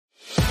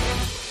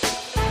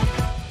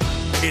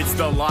It's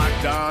the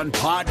Locked On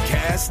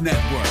Podcast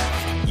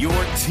Network, your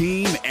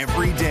team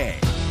every day.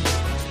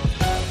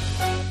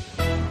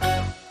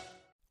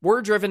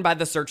 We're driven by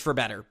the search for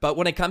better, but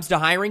when it comes to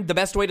hiring, the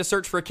best way to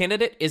search for a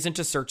candidate isn't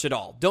to search at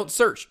all. Don't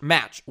search,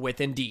 match with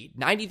Indeed.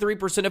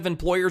 93% of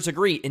employers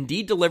agree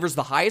Indeed delivers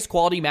the highest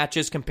quality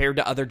matches compared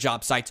to other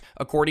job sites,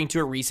 according to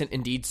a recent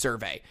Indeed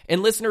survey.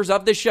 And listeners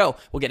of this show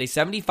will get a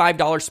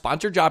 $75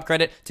 sponsored job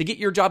credit to get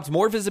your jobs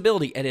more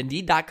visibility at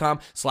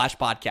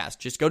Indeed.com/podcast.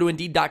 Just go to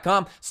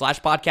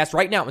Indeed.com/podcast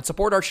right now and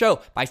support our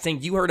show by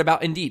saying you heard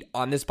about Indeed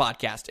on this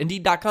podcast.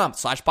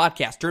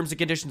 Indeed.com/podcast. Terms and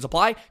conditions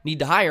apply. Need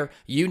to hire?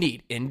 You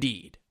need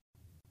Indeed.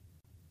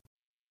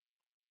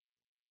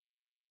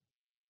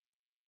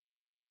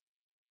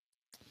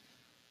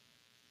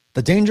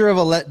 The danger of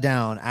a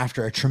letdown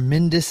after a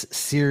tremendous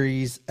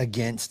series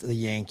against the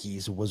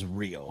Yankees was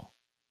real.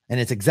 And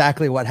it's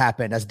exactly what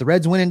happened as the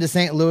Reds went into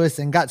St. Louis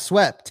and got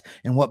swept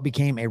in what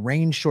became a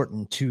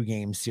rain-shortened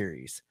 2-game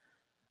series.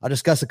 I'll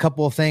discuss a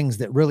couple of things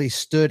that really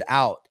stood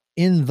out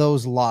in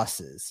those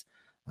losses.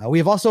 We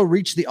have also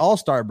reached the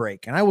All-Star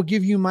break, and I will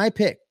give you my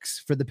picks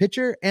for the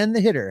pitcher and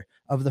the hitter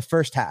of the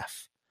first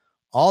half.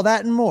 All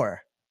that and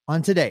more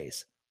on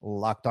today's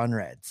Locked On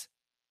Reds.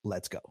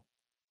 Let's go.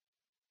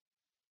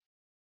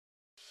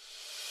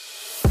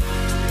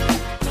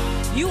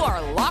 You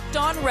are Locked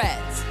On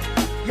Reds,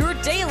 your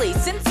daily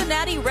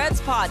Cincinnati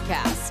Reds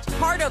podcast,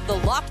 part of the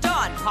Locked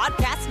On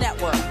Podcast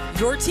Network,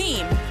 your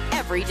team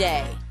every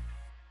day.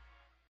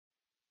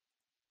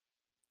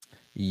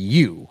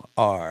 You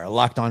are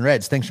Locked On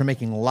Reds. Thanks for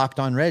making Locked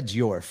On Reds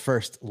your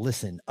first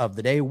listen of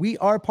the day. We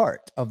are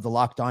part of the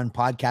Locked On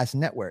Podcast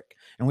Network,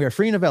 and we are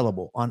free and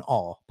available on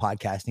all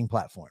podcasting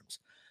platforms.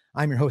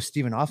 I'm your host,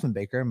 Stephen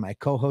Offenbaker. My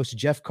co-host,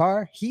 Jeff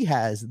Carr, he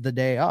has the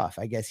day off.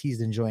 I guess he's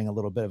enjoying a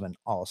little bit of an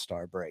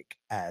all-star break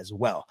as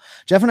well.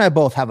 Jeff and I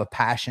both have a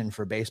passion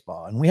for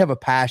baseball, and we have a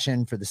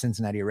passion for the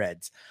Cincinnati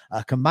Reds.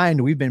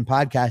 Combined, we've been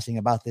podcasting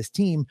about this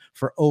team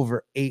for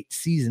over 8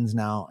 seasons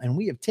now, and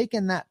we have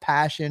taken that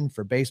passion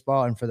for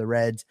baseball and for the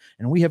Reds,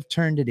 and we have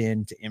turned it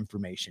into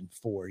information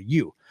for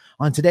you.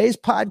 On today's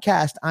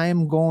podcast, I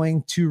am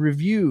going to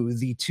review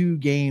the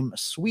 2-game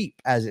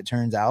sweep, as it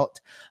turns out,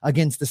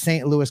 against the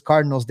St. Louis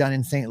Cardinals down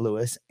in St.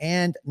 Louis.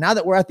 And now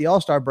that we're at the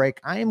All-Star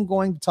break, I am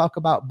going to talk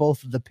about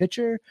both the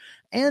pitcher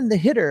and the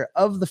hitter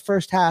of the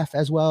first half,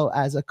 as well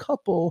as a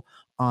couple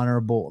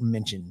honorable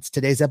mentions.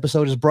 Today's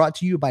episode is brought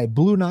to you by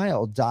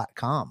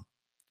BlueNile.com.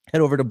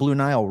 Head over to Blue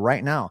Nile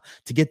right now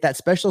to get that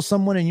special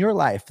someone in your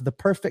life, the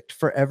perfect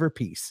forever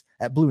piece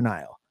at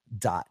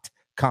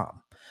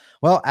BlueNile.com.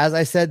 Well, as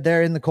I said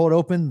there in the cold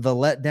open, the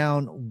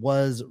letdown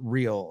was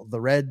real.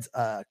 The Reds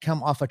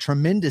come off a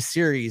tremendous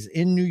series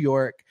in New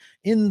York,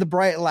 in the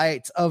bright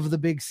lights of the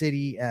big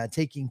city,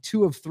 taking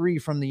 2 of 3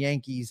 from the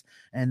Yankees,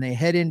 and they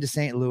head into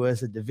St.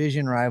 Louis, a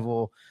division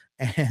rival,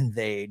 and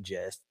they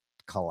just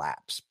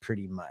collapse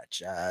pretty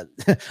much.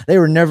 They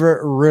were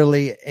never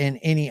really in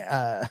any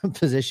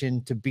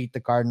position to beat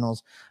the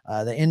Cardinals.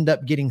 They end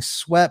up getting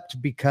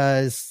swept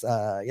because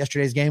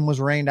yesterday's game was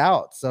rained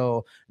out.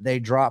 So they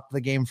dropped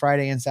the game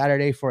Friday and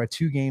Saturday for a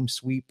 2-game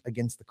sweep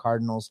against the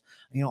Cardinals.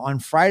 You know, on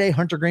Friday,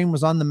 Hunter Green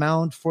was on the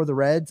mound for the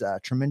Reds. A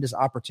tremendous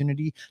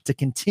opportunity to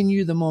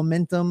continue the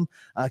momentum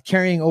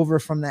carrying over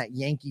from that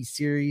Yankee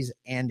series,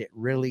 and it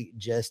really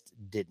just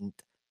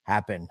didn't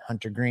happen.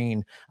 Hunter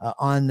Green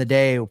on the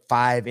day,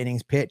 5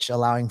 innings pitched,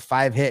 allowing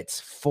 5 hits,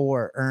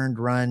 4 earned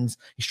runs.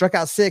 He struck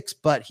out 6,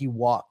 but he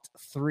walked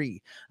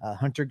 3.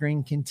 Hunter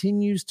Green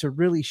continues to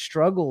really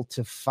struggle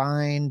to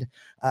find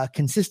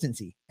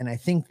consistency. And I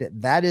think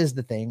that is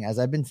the thing, as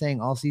I've been saying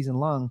all season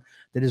long,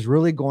 that is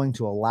really going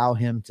to allow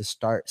him to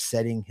start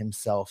setting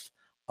himself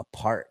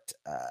apart.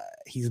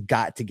 He's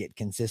got to get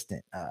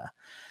consistent.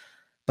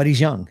 But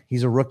he's young.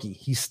 He's a rookie.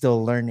 He's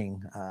still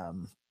learning.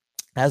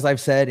 As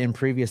I've said in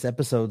previous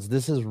episodes,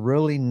 this is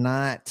really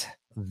not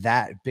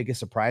that big a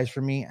surprise for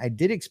me. I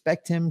did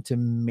expect him to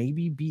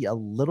maybe be a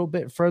little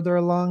bit further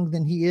along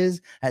than he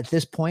is at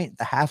this point,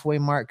 the halfway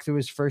mark through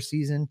his first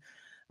season.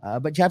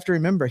 But you have to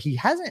remember, he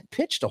hasn't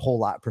pitched a whole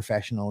lot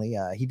professionally.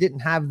 He didn't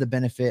have the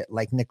benefit,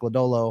 like Nick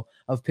Lodolo,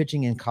 of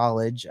pitching in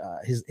college.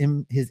 His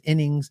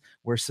innings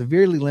were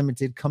severely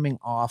limited coming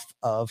off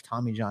of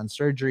Tommy John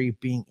surgery,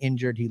 being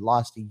injured. He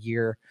lost a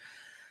year.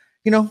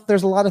 You know,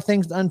 there's a lot of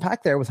things to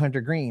unpack there with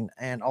Hunter Green,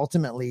 and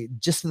ultimately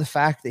just the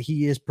fact that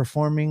he is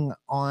performing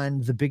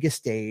on the biggest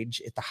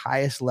stage at the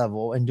highest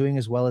level and doing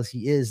as well as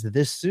he is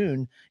this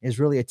soon is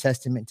really a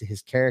testament to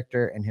his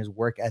character and his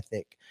work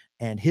ethic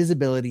and his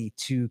ability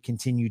to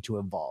continue to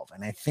evolve.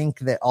 And I think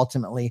that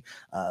ultimately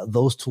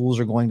those tools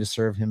are going to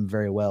serve him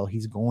very well.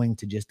 He's going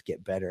to just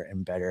get better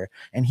and better,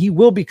 and he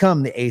will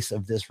become the ace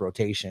of this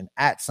rotation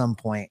at some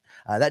point.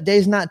 That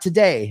day's not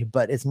today,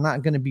 but it's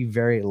not going to be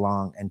very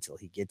long until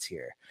he gets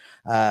here.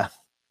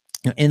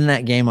 In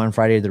that game on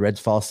Friday, the Reds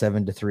fall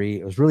 7-3.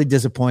 It was really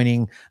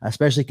disappointing,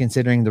 especially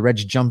considering the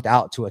Reds jumped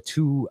out to a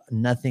 2-0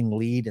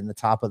 lead in the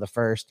top of the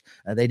first.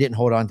 They didn't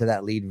hold on to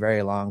that lead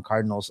very long.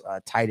 Cardinals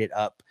tied it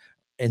up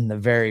in the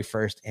very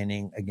first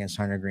inning against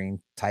Hunter Green,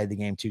 tied the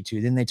game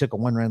 2-2. Then they took a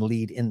 1-run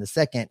lead in the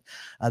second.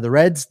 The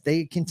Reds,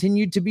 they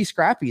continued to be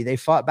scrappy. They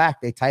fought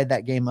back. They tied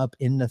that game up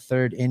in the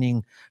third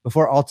inning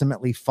before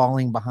ultimately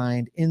falling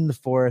behind in the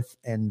fourth,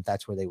 and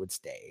that's where they would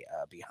stay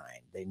behind.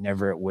 They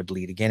never would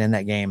lead again in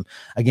that game.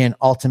 Again,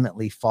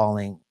 ultimately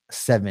falling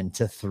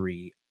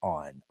 7-3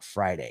 on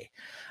Friday.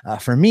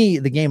 For me,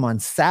 the game on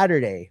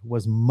Saturday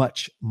was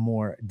much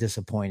more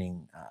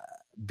disappointing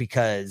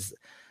because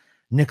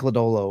Nick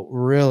Lodolo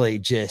really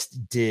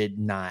just did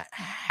not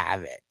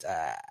have it.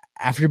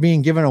 After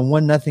being given a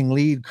 1-0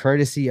 lead,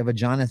 courtesy of a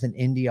Jonathan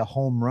India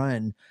home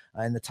run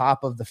in the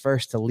top of the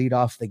first to lead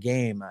off the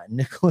game,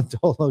 Nick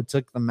Lodolo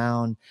took the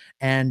mound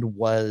and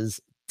was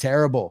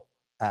terrible.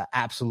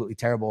 Absolutely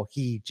terrible.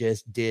 He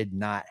just did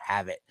not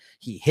have it.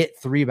 He hit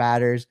 3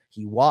 batters.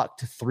 He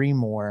walked 3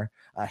 more.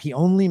 He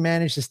only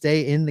managed to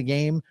stay in the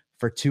game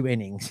for 2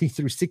 innings. He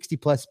threw 60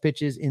 plus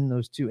pitches in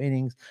those 2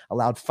 innings,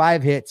 allowed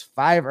 5 hits,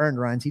 5 earned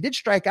runs. He did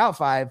strike out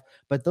 5,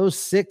 but those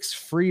 6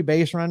 free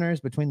base runners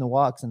between the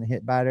walks and the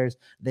hit batters,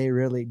 they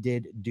really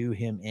did do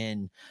him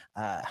in.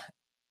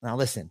 Now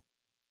listen,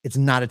 it's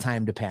not a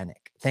time to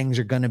panic. Things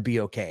are going to be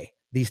okay.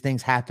 These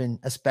things happen,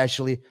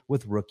 especially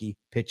with rookie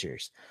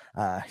pitchers.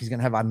 He's going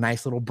to have a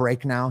nice little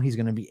break now. He's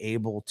going to be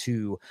able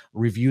to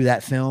review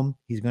that film.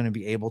 He's going to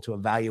be able to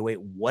evaluate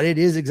what it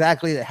is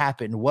exactly that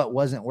happened, what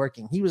wasn't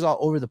working. He was all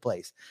over the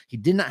place. He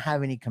did not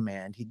have any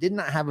command. He did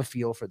not have a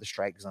feel for the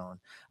strike zone.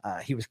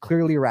 He was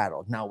clearly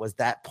rattled. Now, was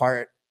that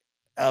part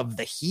of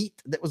the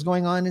heat that was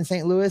going on in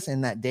St. Louis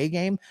in that day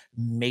game?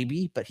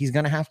 Maybe, but he's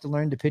going to have to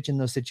learn to pitch in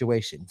those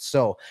situations.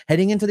 So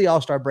heading into the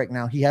All-Star break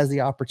now, he has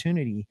the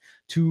opportunity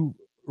to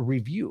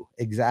review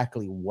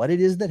exactly what it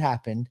is that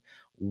happened,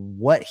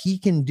 what he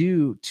can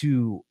do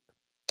to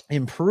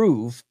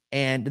improve,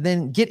 and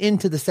then get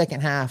into the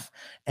second half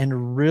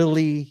and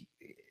really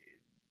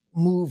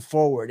move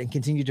forward and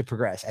continue to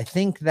progress. I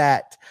think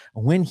that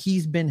when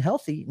he's been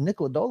healthy, Nick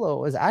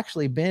Lodolo has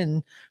actually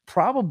been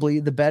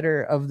probably the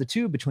better of the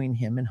two between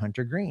him and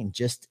Hunter Green,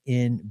 just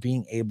in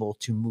being able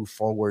to move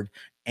forward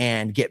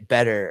and get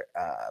better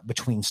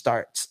between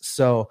starts.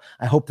 So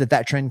I hope that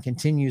that trend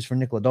continues for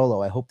Nick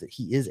Lodolo. I hope that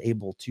he is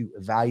able to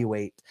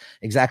evaluate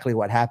exactly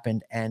what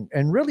happened and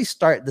really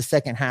start the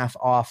second half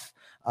off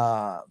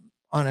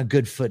on a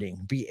good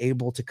footing, be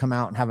able to come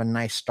out and have a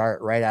nice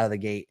start right out of the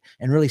gate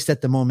and really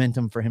set the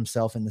momentum for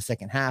himself in the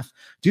second half.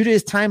 Due to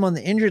his time on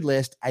the injured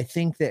list, I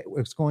think that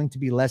it's going to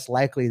be less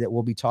likely that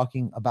we'll be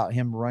talking about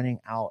him running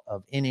out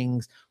of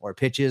innings or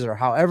pitches or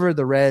however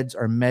the Reds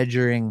are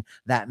measuring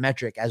that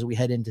metric as we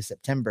head into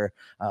September.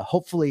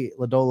 Hopefully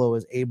Lodolo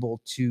is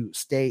able to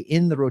stay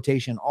in the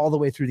rotation all the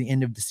way through the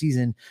end of the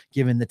season,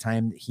 given the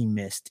time that he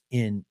missed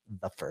in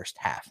the first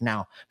half.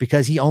 Now,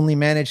 because he only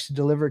managed to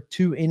deliver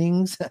 2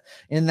 innings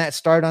in that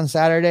start on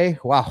Saturday,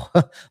 wow,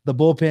 the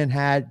bullpen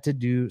had to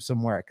do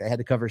some work. They had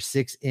to cover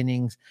 6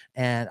 innings,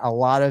 and a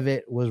lot of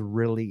it was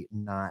really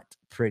not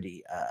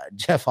pretty.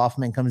 Jeff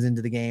Hoffman comes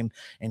into the game,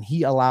 and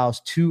he allows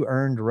 2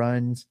 earned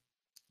runs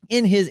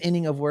in his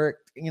inning of work.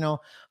 You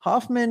know,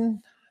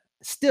 Hoffman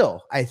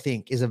still, I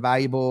think, is a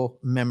valuable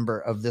member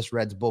of this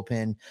Reds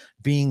bullpen,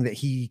 being that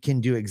he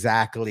can do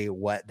exactly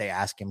what they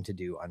asked him to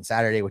do on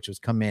Saturday, which was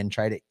come in,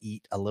 try to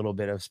eat a little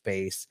bit of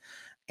space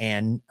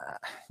and,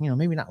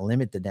 maybe not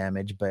limit the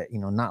damage, but,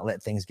 not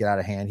let things get out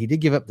of hand. He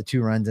did give up the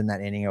 2 runs in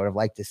that inning. I would have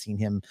liked to have seen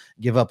him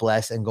give up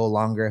less and go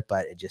longer,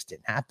 but it just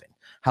didn't happen.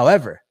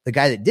 However, the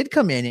guy that did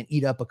come in and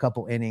eat up a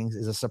couple innings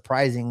is a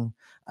surprising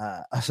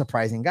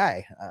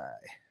guy.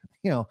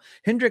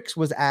 Hendricks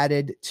was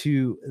added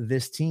to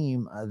this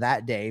team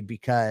that day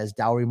because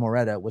Dowry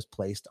Moretta was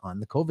placed on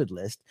the COVID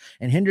list.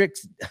 And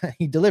Hendricks,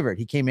 he delivered.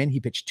 He came in, he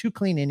pitched 2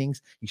 clean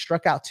innings. He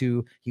struck out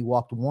 2. He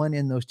walked 1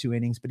 in those 2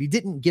 innings, but he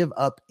didn't give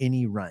up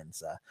any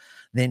runs.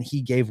 Then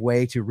he gave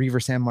way to Reaver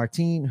San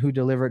Martin, who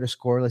delivered a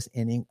scoreless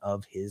inning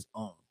of his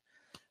own.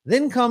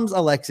 Then comes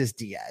Alexis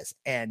Diaz,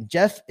 and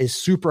Jeff is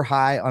super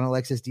high on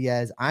Alexis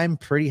Diaz. I'm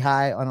pretty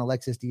high on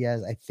Alexis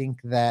Diaz. I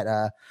think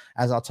that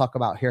as I'll talk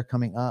about here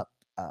coming up,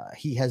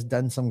 he has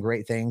done some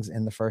great things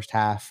in the first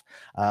half,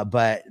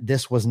 but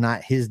this was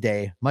not his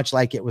day, much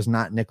like it was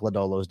not Nick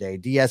Lodolo's day.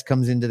 Diaz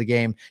comes into the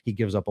game. He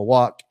gives up a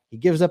walk. He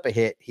gives up a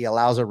hit. He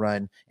allows a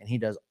run, and he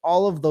does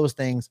all of those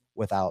things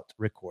without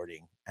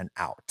recording an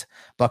out.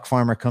 Buck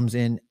Farmer comes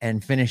in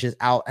and finishes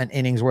out an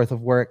inning's worth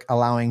of work,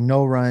 allowing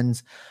no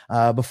runs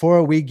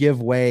before we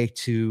give way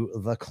to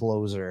the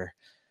closer.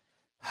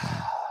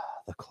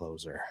 The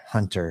closer,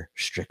 Hunter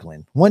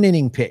Strickland. 1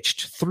 inning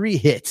pitched, 3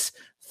 hits,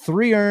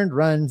 3 earned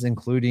runs,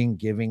 including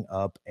giving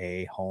up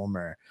a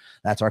homer.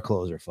 That's our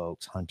closer,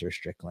 folks, Hunter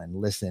Strickland.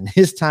 Listen,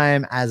 his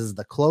time as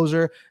the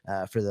closer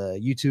for the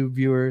YouTube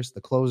viewers,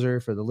 the closer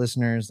for the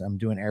listeners, I'm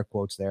doing air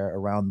quotes there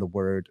around the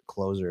word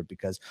closer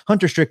because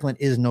Hunter Strickland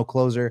is no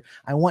closer.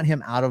 I want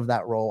him out of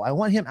that role. I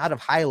want him out of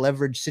high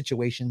leverage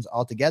situations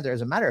altogether.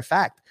 As a matter of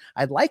fact,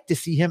 I'd like to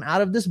see him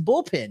out of this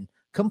bullpen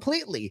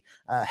completely.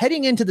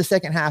 Heading into the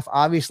second half,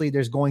 obviously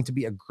there's going to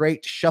be a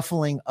great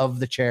shuffling of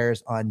the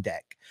chairs on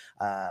deck.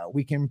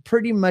 We can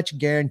pretty much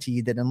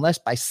guarantee that unless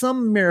by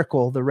some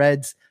miracle the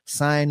Reds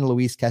sign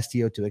Luis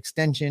Castillo to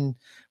extension,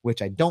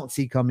 which I don't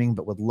see coming,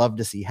 but would love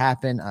to see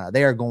happen,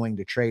 they are going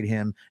to trade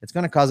him. It's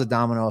going to cause a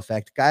domino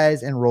effect.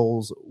 Guys and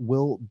roles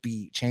will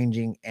be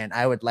changing, and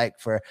I would like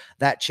for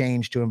that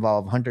change to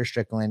involve Hunter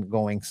Strickland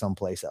going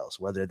someplace else,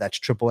 whether that's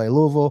AAA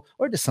Louisville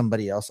or to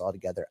somebody else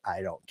altogether.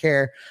 I don't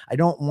care. I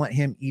don't want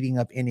him eating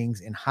up innings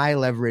in high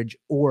leverage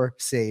or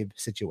save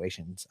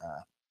situations.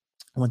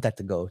 I want that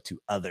to go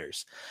to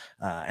others.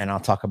 And I'll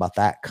talk about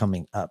that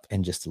coming up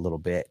in just a little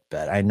bit.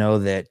 But I know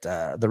that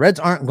the Reds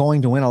aren't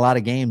going to win a lot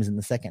of games in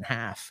the second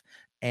half.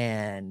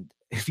 And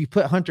if you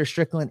put Hunter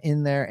Strickland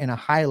in there in a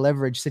high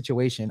leverage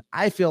situation,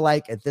 I feel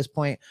like at this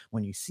point,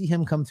 when you see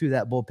him come through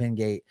that bullpen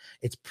gate,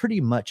 it's pretty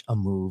much a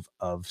move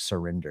of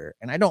surrender.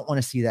 And I don't want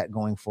to see that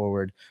going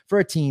forward for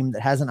a team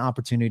that has an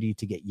opportunity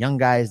to get young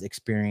guys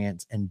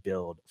experience and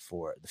build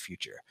for the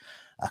future.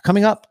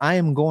 Coming up, I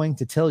am going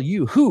to tell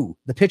you who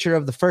the pitcher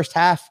of the first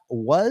half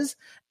was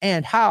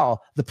and how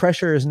the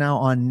pressure is now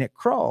on Nick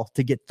Krall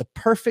to get the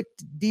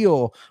perfect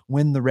deal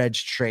when the Reds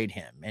trade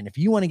him. And if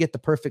you want to get the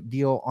perfect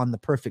deal on the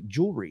perfect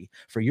jewelry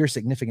for your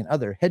significant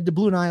other, head to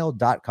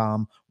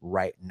BlueNile.com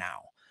right now.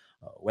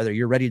 Whether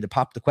you're ready to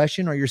pop the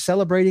question or you're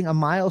celebrating a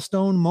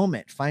milestone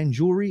moment, find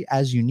jewelry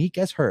as unique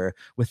as her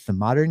with the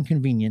modern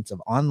convenience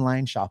of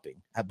online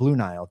shopping at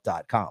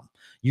BlueNile.com.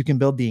 You can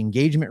build the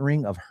engagement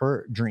ring of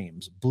her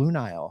dreams. Blue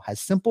Nile has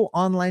simple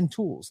online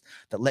tools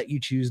that let you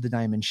choose the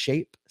diamond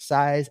shape,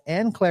 size,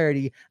 and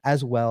clarity,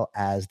 as well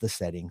as the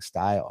setting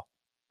style.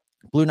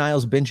 Blue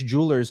Nile's bench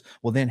jewelers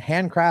will then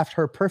handcraft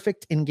her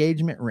perfect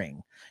engagement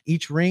ring.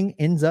 Each ring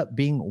ends up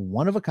being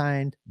one of a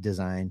kind,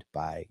 designed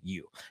by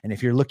you. And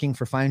if you're looking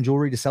for fine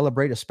jewelry to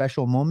celebrate a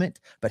special moment,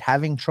 but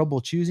having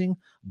trouble choosing,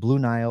 Blue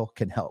Nile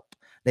can help.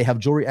 They have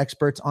jewelry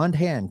experts on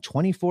hand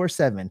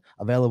 24/7,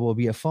 available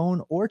via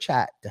phone or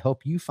chat to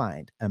help you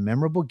find a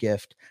memorable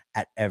gift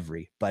at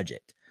every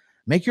budget.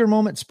 Make your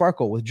moment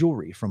sparkle with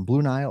jewelry from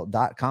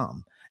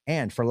BlueNile.com.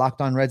 And for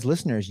Locked On Reds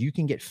listeners, you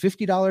can get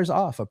 $50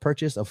 off a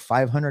purchase of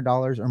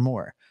 $500 or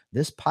more.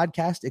 This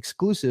podcast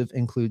exclusive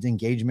includes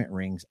engagement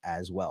rings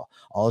as well.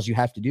 All you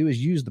have to do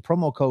is use the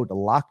promo code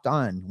Locked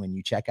On when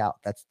you check out.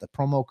 That's the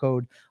promo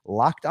code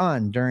Locked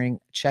On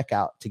during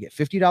checkout to get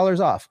 $50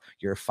 off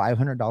your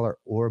 $500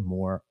 or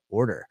more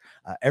order.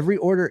 Every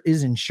order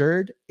is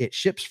insured, it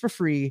ships for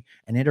free,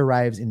 and it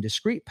arrives in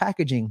discreet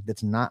packaging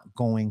that's not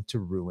going to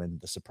ruin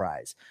the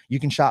surprise. You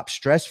can shop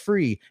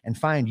stress-free and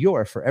find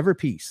your forever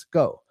piece.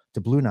 Go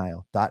to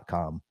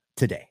BlueNile.com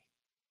today.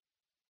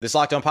 This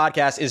Locked On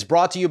podcast is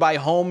brought to you by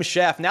Home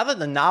Chef. Now that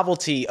the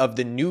novelty of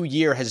the new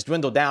year has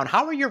dwindled down,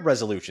 how are your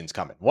resolutions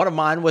coming? One of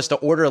mine was to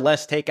order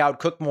less takeout,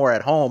 cook more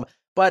at home,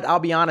 but I'll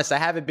be honest, I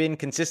haven't been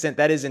consistent.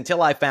 That is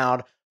until I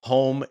found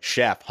Home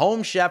Chef.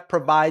 Home Chef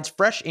provides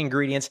fresh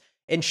ingredients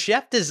and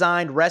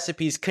chef-designed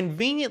recipes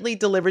conveniently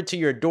delivered to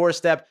your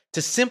doorstep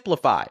to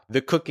simplify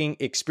the cooking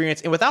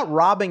experience and without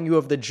robbing you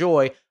of the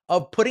joy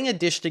of putting a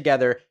dish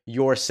together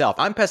yourself.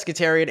 I'm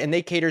pescatarian and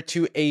they cater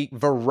to a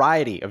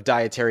variety of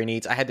dietary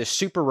needs. I had this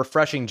super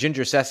refreshing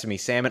ginger sesame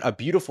salmon, a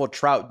beautiful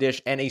trout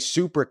dish, and a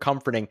super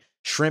comforting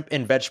shrimp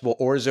and vegetable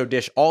orzo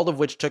dish, all of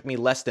which took me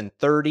less than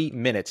 30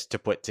 minutes to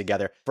put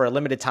together. For a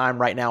limited time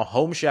right now,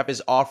 Home Chef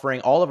is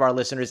offering all of our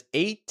listeners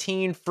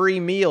 18 free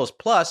meals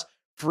plus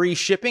free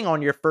shipping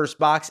on your first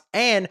box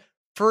and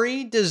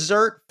free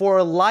dessert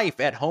for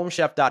life at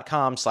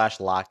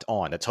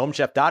homechef.com/lockedon. That's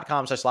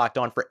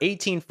homechef.com/lockedon for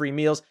 18 free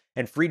meals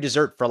and free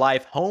dessert for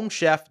life.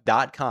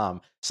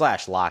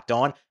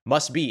 Homechef.com/lockedon.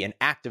 Must be an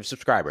active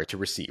subscriber to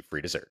receive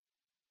free dessert.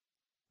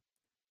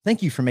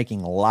 Thank you for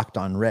making Locked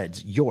On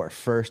Reds your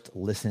first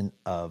listen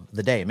of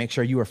the day. Make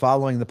sure you are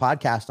following the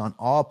podcast on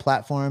all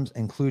platforms,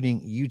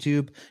 including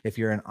YouTube. If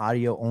you're an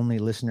audio-only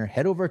listener,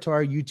 head over to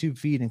our YouTube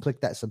feed and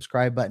click that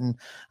subscribe button.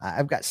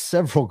 I've got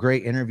several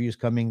great interviews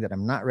coming that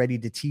I'm not ready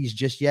to tease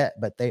just yet,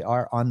 but they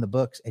are on the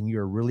books, and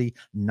you're really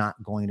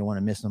not going to want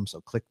to miss them. So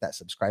click that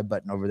subscribe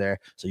button over there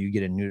so you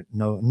get a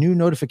new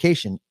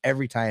notification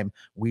every time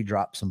we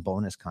drop some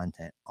bonus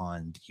content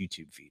on the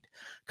YouTube feed.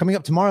 Coming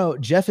up tomorrow,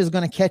 Jeff is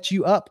going to catch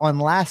you up on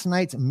last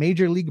night's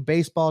Major League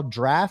Baseball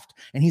draft,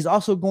 and he's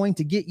also going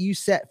to get you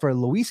set for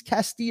Luis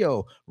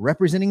Castillo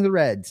representing the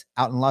Reds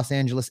out in Los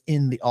Angeles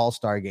in the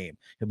All-Star game.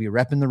 He'll be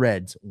repping the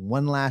Reds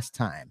one last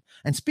time.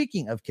 And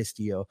speaking of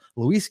Castillo,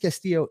 Luis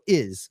Castillo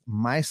is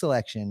my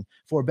selection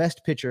for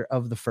best pitcher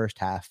of the first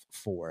half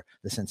for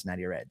the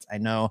Cincinnati Reds. I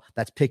know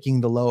that's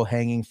picking the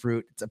low-hanging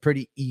fruit. It's a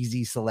pretty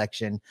easy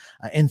selection.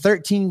 In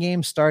 13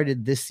 games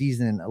started this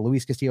season,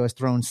 Luis Castillo has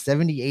thrown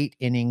 78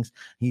 innings.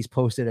 He's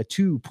posted a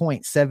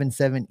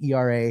 2.77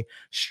 ERA,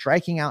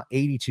 striking out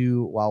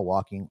 82 while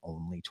walking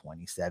only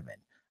 27.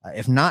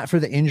 If not for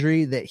the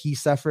injury that he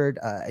suffered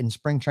in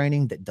spring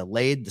training that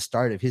delayed the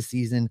start of his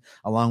season,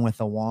 along with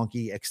the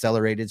wonky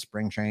accelerated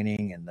spring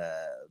training and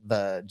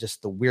the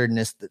just the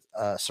weirdness that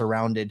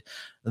surrounded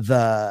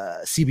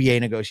the CBA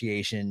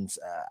negotiations,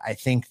 I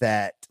think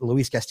that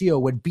Luis Castillo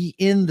would be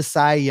in the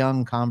Cy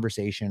Young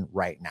conversation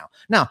right now.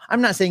 Now,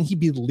 I'm not saying he'd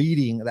be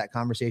leading that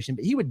conversation,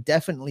 but he would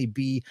definitely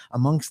be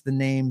amongst the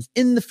names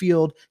in the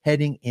field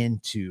heading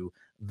into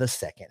the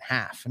second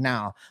half.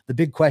 Now, the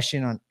big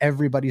question on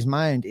everybody's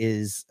mind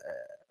is,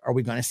 are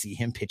we going to see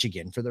him pitch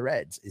again for the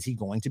Reds? Is he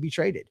going to be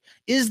traded?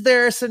 Is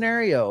there a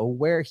scenario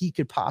where he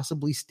could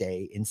possibly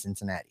stay in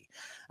Cincinnati?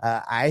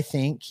 I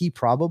think he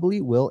probably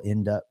will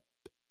end up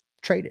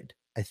traded.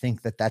 I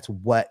think that that's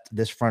what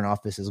this front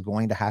office is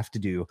going to have to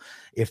do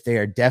if they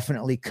are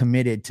definitely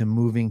committed to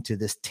moving to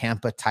this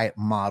Tampa type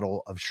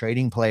model of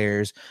trading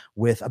players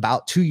with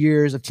about 2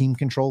 years of team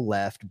control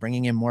left,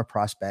 bringing in more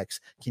prospects,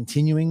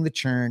 continuing the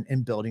churn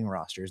and building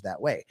rosters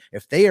that way.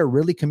 If they are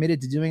really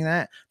committed to doing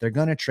that, they're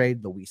going to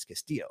trade Luis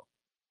Castillo.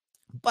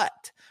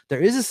 But there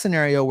is a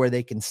scenario where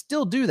they can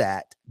still do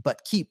that,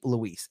 but keep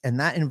Luis, and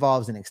that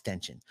involves an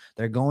extension.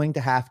 They're going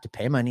to have to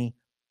pay money,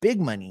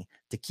 big money,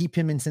 to keep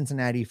him in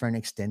Cincinnati for an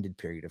extended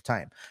period of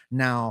time.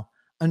 Now,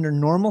 under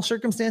normal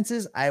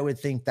circumstances, I would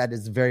think that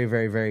is very,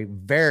 very, very,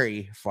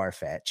 very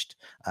far-fetched.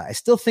 I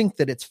still think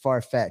that it's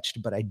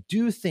far-fetched, but I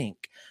do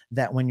think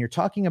that when you're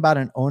talking about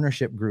an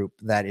ownership group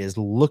that is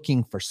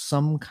looking for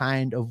some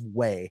kind of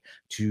way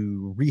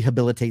to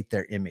rehabilitate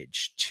their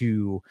image,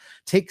 to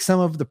take some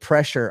of the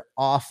pressure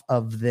off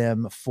of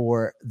them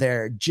for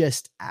their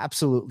just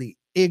absolutely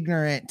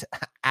ignorant,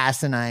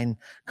 asinine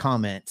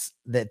comments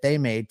that they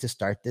made to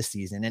start this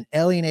season and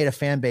alienate a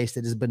fan base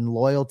that has been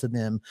loyal to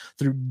them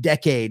through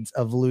decades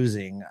of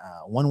losing.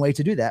 One way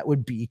to do that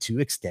would be to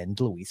extend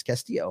Luis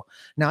Castillo.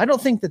 Now, I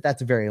don't think that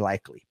that's very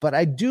likely, but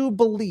I do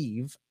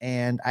believe,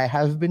 and I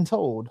have been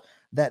told,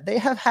 that they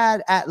have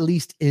had at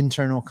least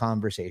internal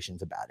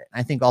conversations about it.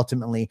 I think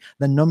ultimately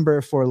the number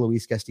for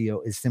Luis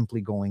Castillo is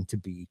simply going to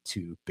be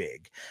too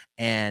big.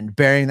 And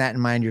bearing that in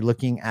mind, you're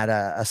looking at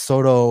a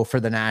Soto for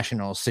the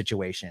Nationals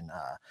situation.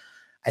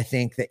 I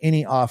think that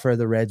any offer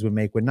the Reds would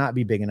make would not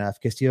be big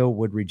enough. Castillo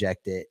would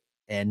reject it.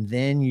 And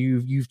then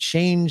you've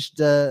changed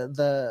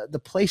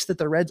the place that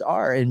the Reds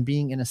are in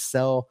being in a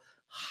sell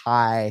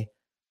high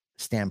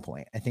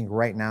standpoint. I think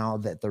right now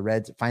that the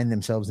Reds find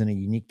themselves in a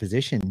unique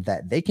position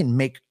that they can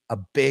make a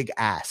big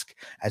ask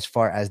as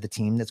far as the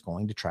team that's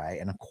going to try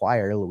and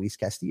acquire Luis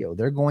Castillo.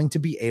 They're going to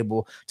be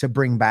able to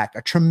bring back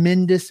a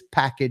tremendous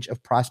package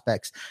of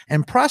prospects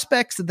and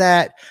prospects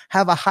that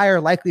have a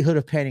higher likelihood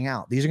of panning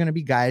out. These are going to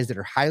be guys that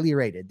are highly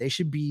rated. They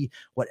should be,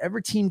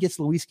 whatever team gets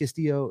Luis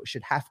Castillo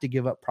should have to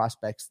give up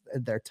prospects,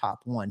 their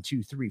top 1,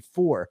 2, 3,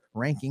 4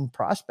 ranking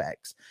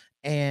prospects.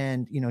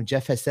 And,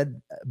 Jeff has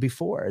said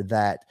before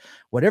that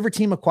whatever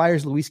team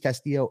acquires Luis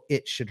Castillo,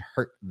 it should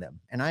hurt them.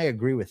 And I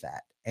agree with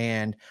that.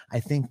 And I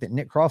think that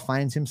Nick Krall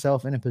finds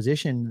himself in a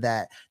position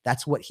that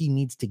that's what he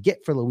needs to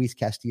get for Luis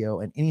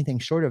Castillo. And anything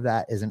short of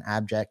that is an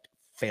abject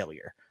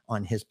failure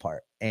on his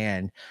part.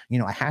 And,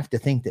 I have to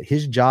think that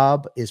his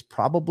job is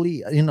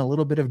probably in a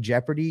little bit of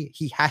jeopardy.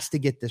 He has to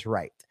get this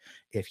right.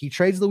 If he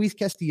trades Luis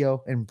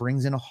Castillo and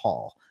brings in a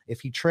haul, if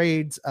he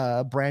trades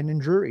a Brandon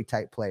Drury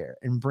type player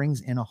and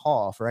brings in a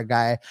haul for a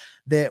guy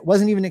that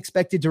wasn't even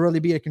expected to really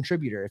be a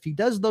contributor, if he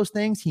does those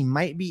things, he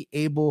might be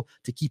able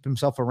to keep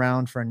himself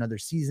around for another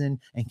season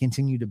and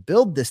continue to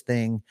build this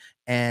thing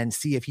and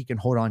see if he can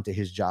hold on to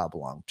his job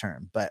long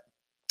term. But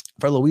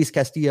for Luis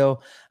Castillo,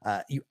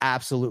 you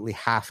absolutely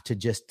have to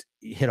just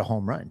hit a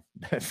home run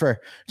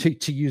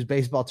to use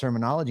baseball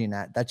terminology, and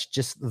that's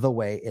just the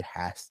way it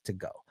has to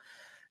go.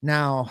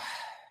 Now,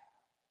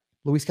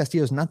 Luis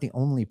Castillo is not the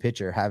only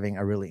pitcher having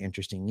a really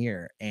interesting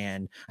year.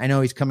 And I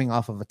know he's coming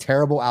off of a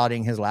terrible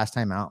outing his last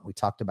time out. We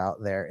talked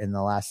about there in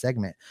the last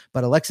segment,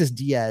 but Alexis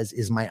Diaz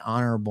is my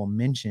honorable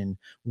mention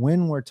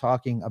when we're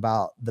talking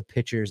about the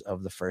pitchers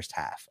of the first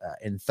half.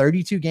 In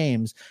 32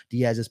 games,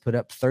 Diaz has put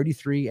up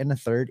 33 and a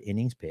third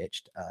innings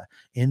pitched.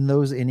 In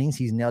those innings,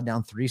 he's nailed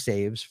down 3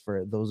 saves.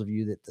 For those of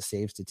you that the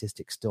save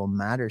statistic still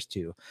matters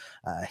to,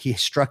 he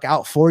struck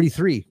out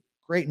 43.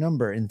 Great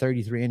number in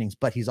 33 innings,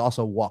 but he's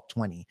also walked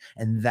 20.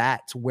 And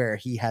that's where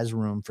he has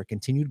room for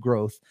continued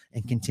growth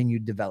and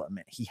continued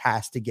development. He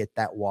has to get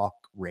that walk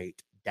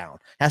rate down,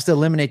 has to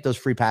eliminate those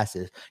free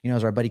passes.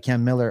 As our buddy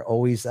Cam Miller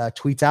always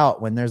tweets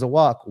out, when there's a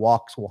walk,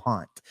 walks will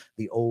haunt,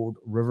 the old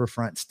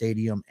Riverfront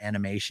Stadium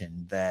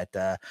animation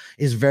that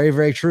is very,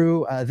 very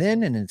true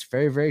then. And it's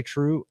very, very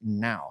true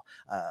now.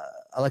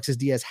 Alexis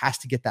Diaz has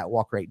to get that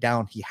walk rate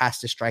down. He has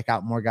to strike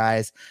out more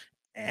guys.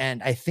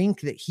 And I think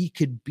that he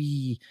could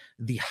be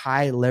the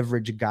high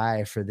leverage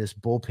guy for this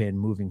bullpen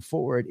moving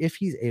forward if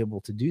he's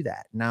able to do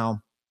that.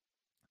 Now,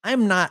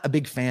 I'm not a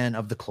big fan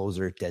of the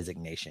closer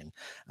designation.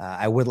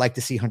 I would like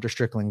to see Hunter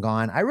Strickland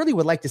gone. I really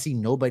would like to see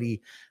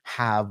nobody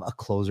have a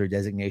closer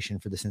designation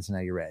for the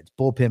Cincinnati Reds.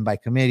 Bullpen by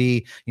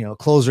committee,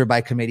 closer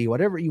by committee,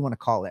 whatever you want to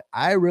call it.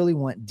 I really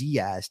want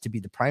Diaz to be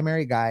the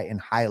primary guy in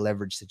high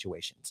leverage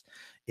situations.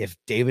 If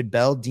David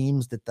Bell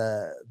deems that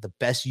the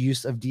best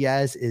use of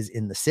Diaz is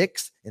in the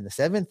 6th, in the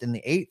 7th, in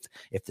the 8th,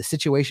 if the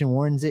situation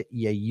warrants it,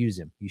 you use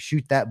him. You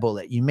shoot that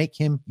bullet. You make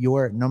him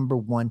your number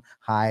one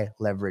high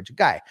leverage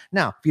guy.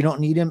 Now, if you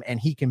don't need him and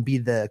he can be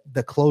the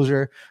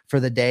closer for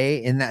the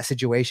day in that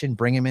situation,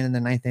 bring him in the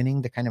 9th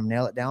inning to kind of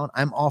nail it down.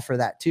 I'm all for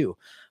that too.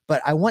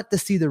 But I want to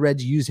see the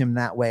Reds use him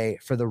that way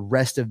for the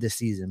rest of the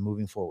season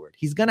moving forward.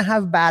 He's going to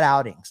have bad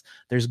outings.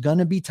 There's going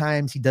to be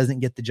times he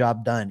doesn't get the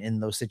job done in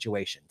those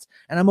situations.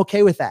 And I'm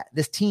okay with that.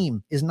 This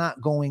team is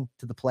not going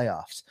to the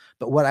playoffs.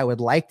 But what I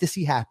would like to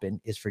see happen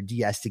is for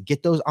Diaz to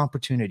get those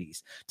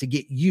opportunities, to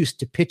get used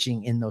to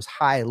pitching in those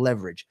high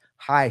leverage,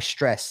 high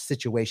stress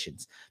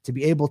situations, to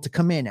be able to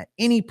come in at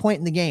any point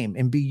in the game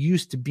and be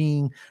used to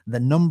being the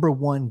number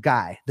one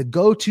guy, the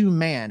go-to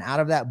man out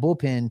of that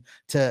bullpen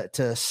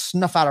to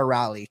snuff out a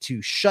rally, to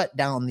shut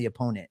down the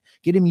opponent.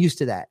 Get him used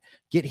to that.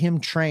 Get him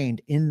trained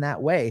in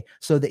that way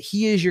so that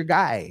he is your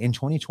guy in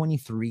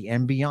 2023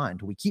 and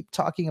beyond. We keep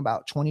talking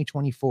about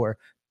 2024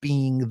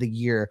 being the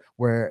year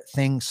where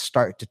things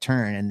start to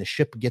turn and the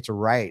ship gets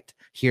right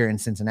here in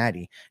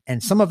Cincinnati.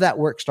 And some of that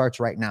work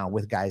starts right now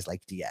with guys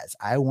like Diaz.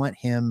 I want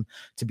him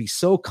to be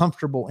so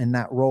comfortable in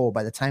that role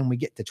by the time we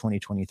get to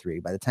 2023,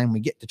 by the time we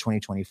get to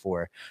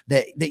 2024,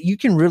 that you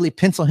can really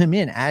pencil him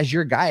in as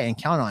your guy and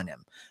count on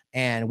him.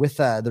 And with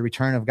the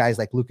return of guys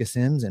like Lucas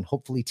Sims and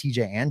hopefully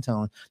TJ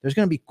Antone, there's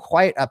going to be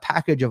quite a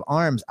package of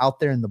arms out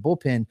there in the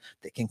bullpen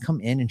that can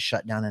come in and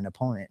shut down an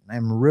opponent. And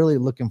I'm really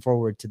looking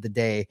forward to the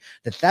day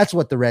that that's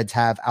what the Reds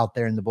have out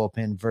there in the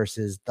bullpen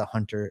versus the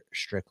Hunter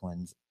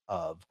Stricklands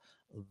of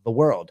the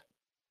world.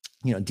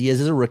 You know, Diaz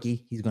is a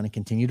rookie. He's going to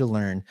continue to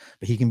learn,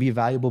 but he can be a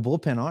valuable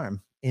bullpen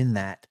arm in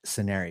that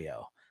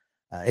scenario.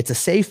 It's a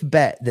safe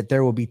bet that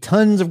there will be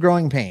tons of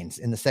growing pains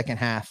in the second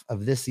half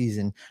of this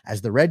season as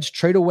the Reds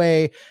trade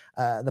away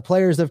the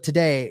players of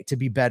today to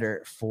be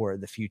better for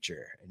the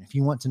future. And if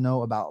you want to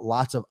know about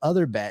lots of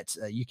other bets,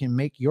 you can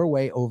make your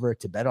way over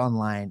to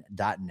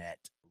betonline.net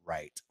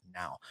right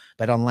now.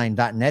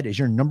 BetOnline.net is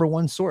your number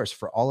one source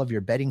for all of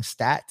your betting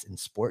stats and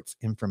sports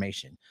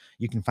information.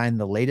 You can find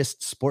the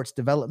latest sports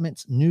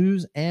developments,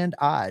 news, and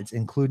odds,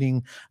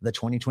 including the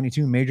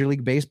 2022 Major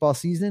League Baseball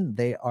season.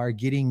 They are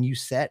getting you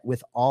set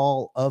with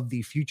all of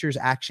the futures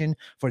action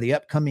for the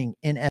upcoming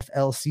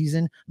NFL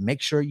season.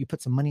 Make sure you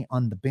put some money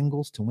on the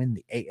Bengals to win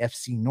the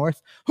AFC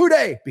North.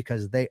 Hooray!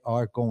 Because they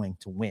are going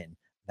to win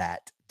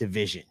that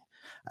division.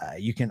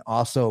 You can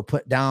also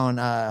put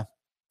down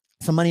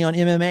some money on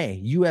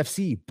MMA,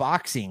 UFC,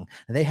 boxing.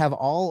 They have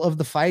all of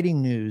the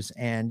fighting news,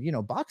 and you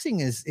know,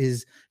 boxing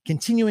is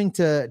continuing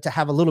to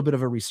have a little bit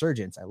of a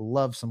resurgence. I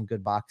love some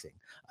good boxing.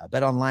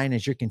 BetOnline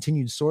is your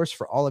continued source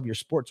for all of your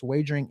sports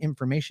wagering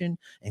information,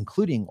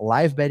 including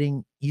live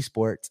betting,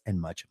 esports, and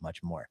much,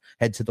 much more.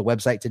 Head to the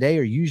website today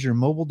or use your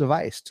mobile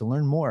device to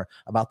learn more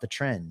about the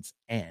trends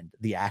and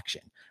the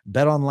action.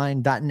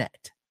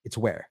 BetOnline.net. It's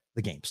where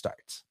the game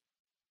starts.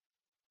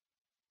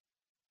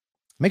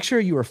 Make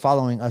sure you are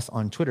following us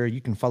on Twitter. You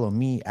can follow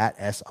me at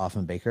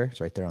 @SOffenbaker. It's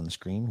right there on the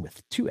screen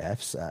with 2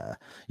 Fs.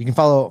 You can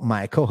follow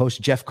my co-host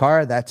Jeff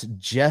Carr. That's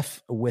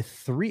Jeff with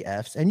 3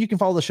 Fs. And you can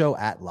follow the show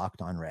at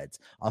Locked On Reds.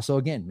 Also,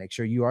 again, make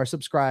sure you are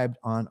subscribed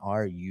on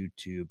our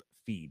YouTube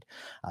feed.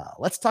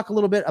 Let's talk a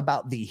little bit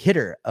about the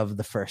hitter of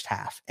the first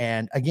half.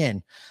 And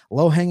again,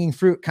 low-hanging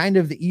fruit, kind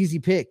of the easy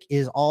pick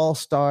is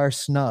all-star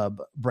snub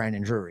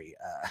Brandon Drury.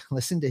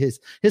 Listen to his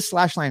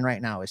slash line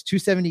right now is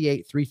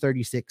 278,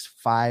 336,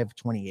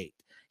 528.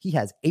 He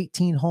has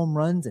 18 home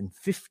runs and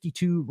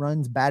 52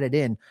 runs batted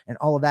in, and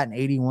all of that in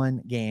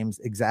 81 games,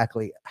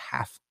 exactly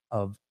half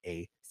of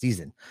a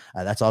season.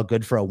 That's all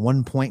good for a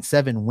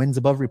 1.7 wins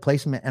above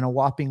replacement and a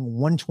whopping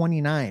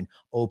 129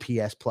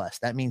 OPS plus.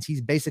 That means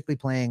he's basically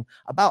playing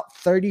about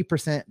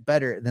 30%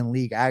 better than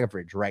league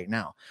average right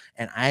now.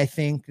 And I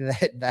think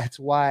that's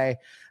why,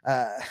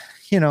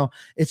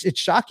 it's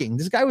shocking.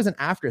 This guy was an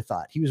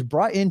afterthought. He was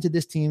brought into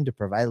this team to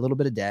provide a little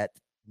bit of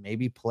depth,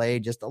 maybe play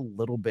just a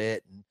little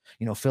bit and,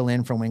 fill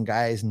in from when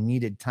guys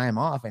needed time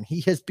off. And he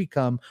has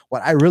become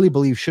what I really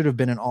believe should have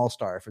been an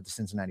all-star for the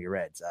Cincinnati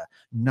Reds.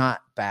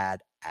 Not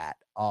bad at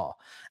all.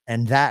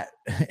 And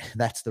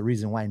that's the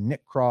reason why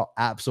Nick Krall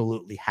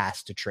absolutely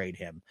has to trade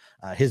him.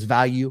 His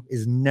value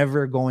is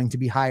never going to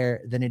be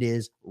higher than it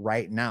is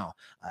right now.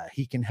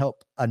 He can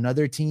help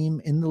another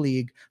team in the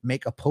league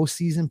make a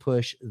postseason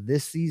push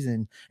this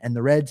season, and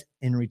the Reds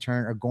in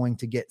return are going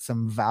to get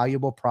some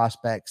valuable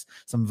prospects,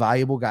 some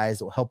valuable guys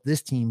that will help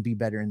this team be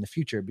better in the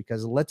future.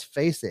 Because let's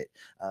face it,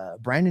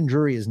 Brandon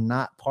Drury is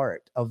not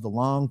part of the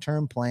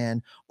long-term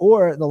plan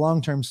or the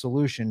long-term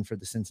solution for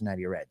the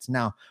Cincinnati Reds.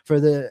 Now, for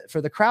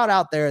the crowd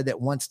out there that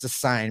wants to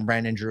sign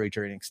Brandon Drury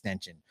to an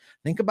extension,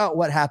 think about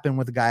what happened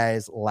with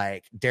guys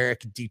like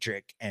Derek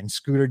Dietrich and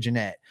Scooter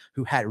Gennett,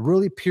 who had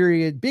really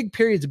big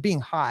periods of being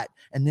hot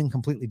and then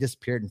completely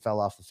disappeared and fell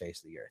off the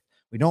face of the earth.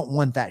 We don't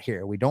want that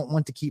here. We don't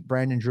want to keep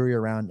Brandon Drury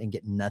around and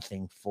get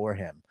nothing for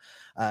him.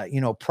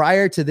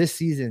 Prior to this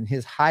season,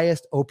 his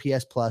highest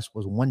OPS plus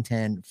was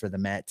 110 for the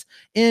Mets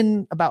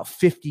in about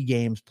 50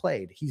 games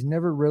played. He's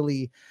never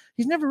really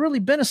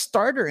been a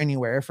starter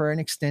anywhere for an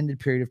extended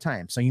period of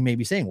time. So you may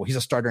be saying, well, he's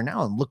a starter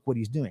now and look what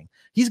he's doing.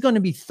 He's going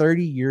to be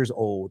 30 years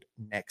old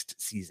next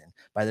season.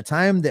 By the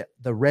time that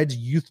the Reds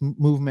youth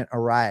movement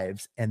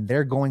arrives and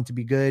they're going to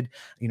be good,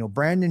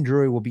 Brandon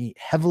Drury will be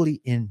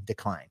heavily in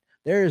decline.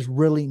 There is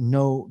really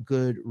no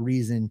good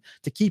reason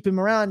to keep him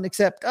around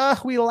except,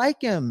 we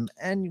like him.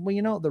 And,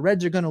 the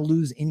Reds are going to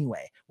lose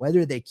anyway,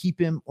 whether they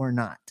keep him or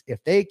not.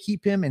 If they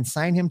keep him and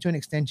sign him to an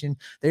extension,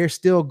 they're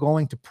still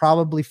going to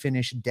probably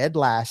finish dead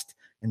last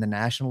in the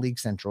National League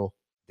Central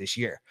this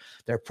year.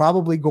 They're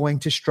probably going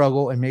to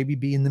struggle and maybe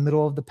be in the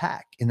middle of the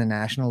pack in the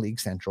National League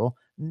Central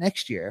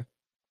next year.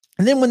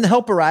 And then when the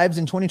help arrives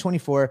in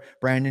 2024,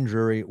 Brandon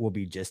Drury will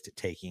be just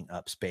taking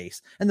up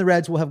space and the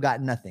Reds will have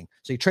gotten nothing.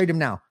 So you trade him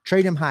now,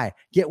 trade him high,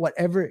 get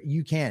whatever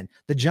you can.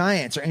 The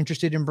Giants are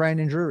interested in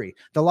Brandon Drury.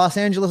 The Los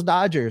Angeles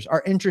Dodgers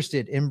are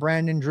interested in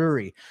Brandon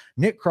Drury.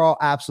 Nick Krall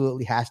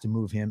absolutely has to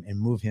move him and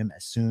move him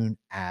as soon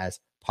as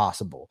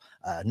possible.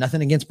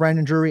 Nothing against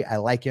Brandon Drury. I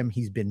like him.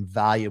 He's been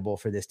valuable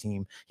for this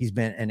team. He's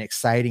been an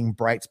exciting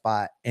bright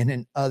spot in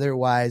an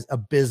otherwise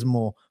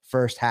abysmal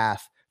first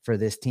half for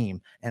this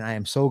team. And I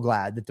am so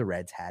glad that the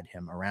Reds had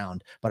him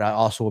around, but I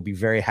also will be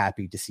very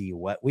happy to see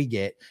what we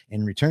get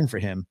in return for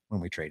him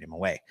when we trade him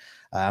away.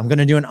 I'm going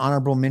to do an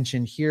honorable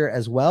mention here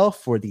as well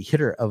for the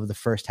hitter of the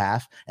first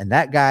half. And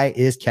that guy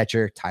is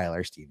catcher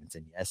Tyler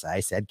Stevenson. Yes, I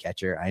said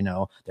catcher. I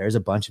know there's a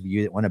bunch of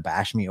you that want to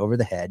bash me over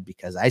the head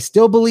because I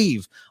still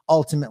believe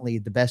ultimately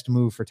the best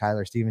move for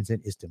Tyler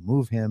Stevenson is to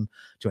move him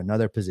to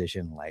another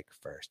position like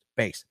first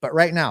base. But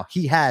right now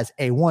he has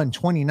a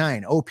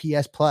 129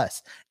 OPS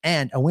plus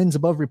and a wins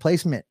above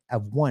replacement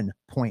of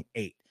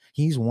 1.8.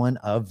 He's one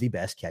of the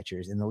best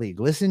catchers in the league.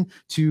 Listen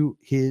to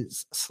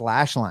his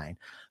slash line: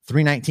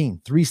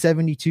 319,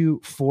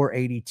 372,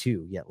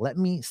 482. Yeah, let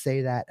me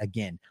say that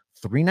again: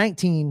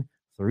 319,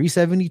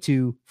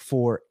 372,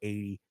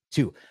 482.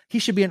 He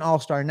should be an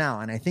all-star now.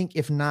 And I think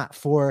if not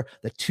for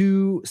the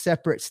two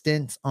separate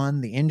stints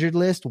on the injured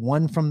list,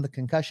 one from the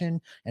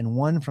concussion and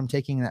one from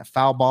taking that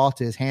foul ball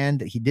to his hand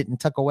that he didn't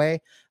tuck away,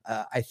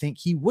 I think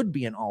he would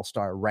be an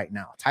all-star right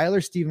now.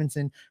 Tyler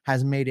Stevenson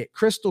has made it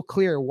crystal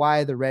clear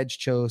why the Reds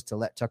chose to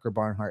let Tucker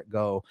Barnhart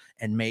go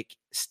and make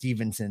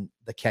Stevenson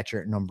the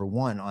catcher number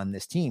one on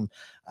this team.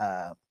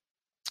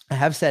 I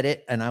have said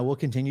it, and I will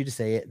continue to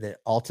say it, that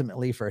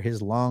ultimately for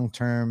his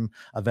long-term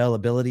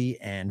availability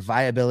and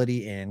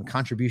viability and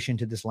contribution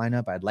to this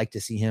lineup, I'd like to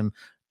see him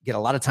get a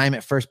lot of time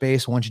at first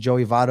base once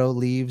Joey Votto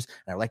leaves.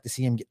 And I'd like to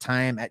see him get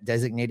time at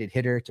designated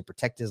hitter to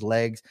protect his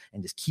legs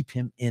and just keep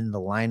him in the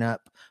lineup.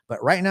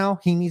 But right now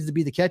he needs to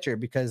be the catcher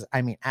because,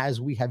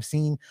 as we have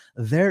seen,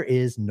 there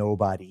is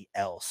nobody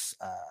else.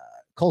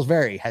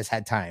 Colsbury has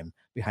had time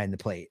behind the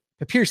plate.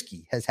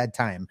 Papierski has had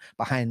time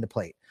behind the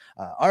plate.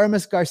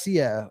 Aramis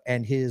Garcia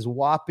and his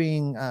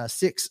whopping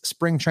 6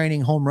 spring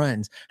training home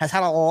runs has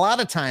had a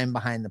lot of time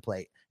behind the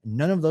plate.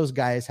 None of those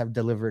guys have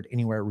delivered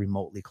anywhere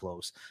remotely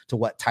close to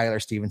what Tyler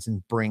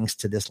Stevenson brings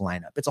to this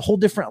lineup. It's a whole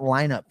different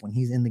lineup when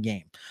he's in the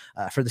game.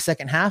 For the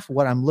second half,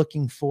 what I'm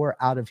looking for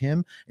out of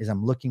him is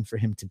I'm looking for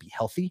him to be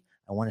healthy.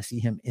 I want to see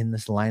him in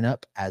this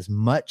lineup as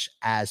much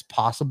as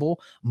possible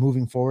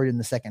moving forward in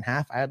the second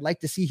half. I'd like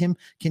to see him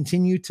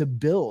continue to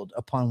build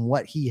upon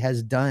what he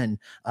has done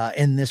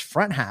in this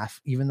front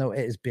half, even though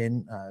it has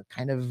been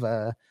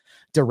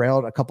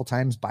derailed a couple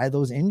times by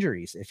those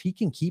injuries. If he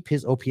can keep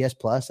his OPS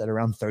plus at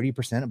around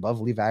 30% above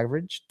league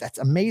average, that's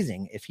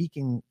amazing. If he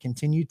can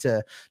continue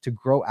to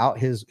grow out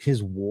his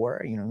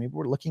WAR, maybe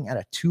we're looking at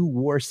a 2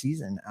 WAR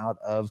season out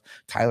of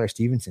Tyler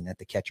Stevenson at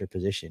the catcher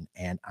position,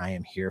 and I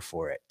am here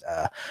for it.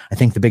 I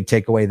think the big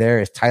takeaway there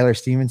is Tyler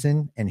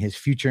Stevenson and his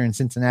future in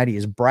Cincinnati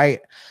is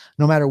bright,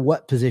 no matter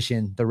what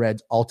position the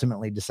Reds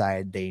ultimately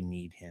decide they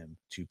need him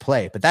to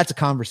play. But that's a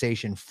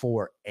conversation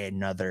for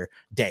another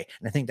day.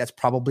 And I think that's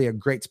probably a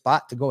great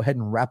spot to go ahead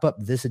and wrap up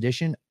this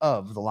edition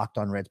of the Locked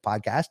On Reds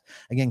podcast.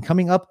 Again,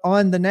 coming up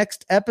on the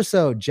next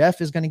episode, Jeff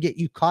is going to get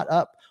you caught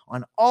up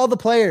on all the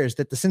players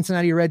that the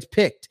Cincinnati Reds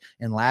picked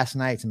in last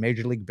night's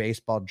Major League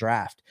Baseball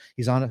draft.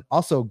 He's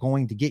also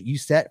going to get you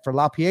set for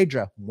La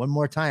Piedra one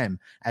more time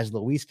as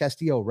Luis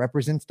Castillo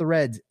represents the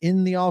Reds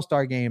in the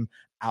All-Star game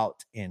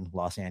out in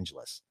Los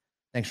Angeles.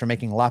 Thanks for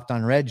making Locked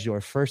On Reds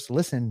your first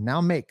listen.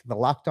 Now make the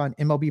Locked On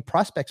MLB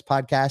Prospects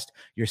podcast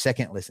your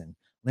second listen.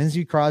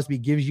 Lindsey Crosby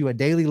gives you a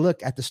daily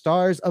look at the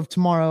stars of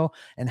tomorrow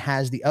and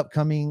has the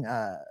upcoming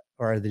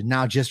or the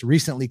now just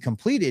recently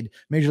completed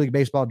Major League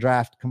Baseball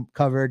draft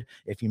covered.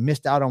 If you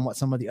missed out on what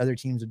some of the other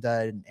teams have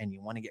done and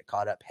you want to get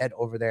caught up, head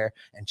over there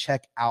and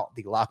check out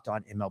the Locked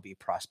On MLB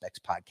Prospects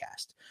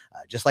podcast.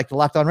 Just like the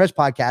Locked On Reds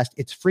podcast,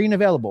 it's free and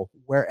available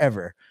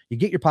wherever you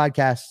get your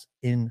podcasts,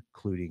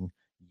 including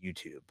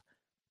YouTube.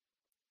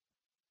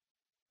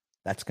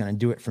 That's going to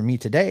do it for me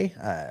today.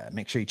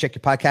 Make sure you check your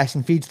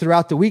podcasting feeds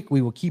throughout the week.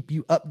 We will keep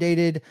you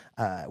updated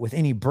with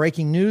any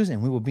breaking news,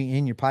 and we will be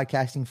in your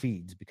podcasting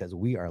feeds because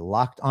we are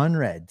Locked On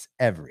Reds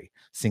every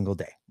single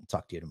day. I'll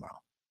talk to you tomorrow.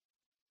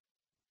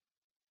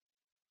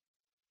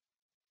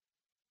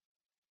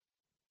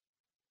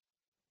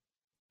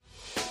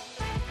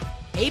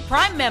 Hey,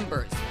 Prime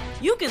members,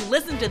 you can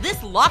listen to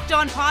this Locked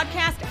On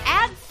podcast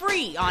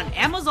ad-free on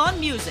Amazon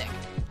Music.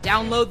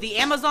 Download the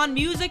Amazon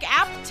Music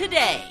app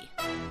today.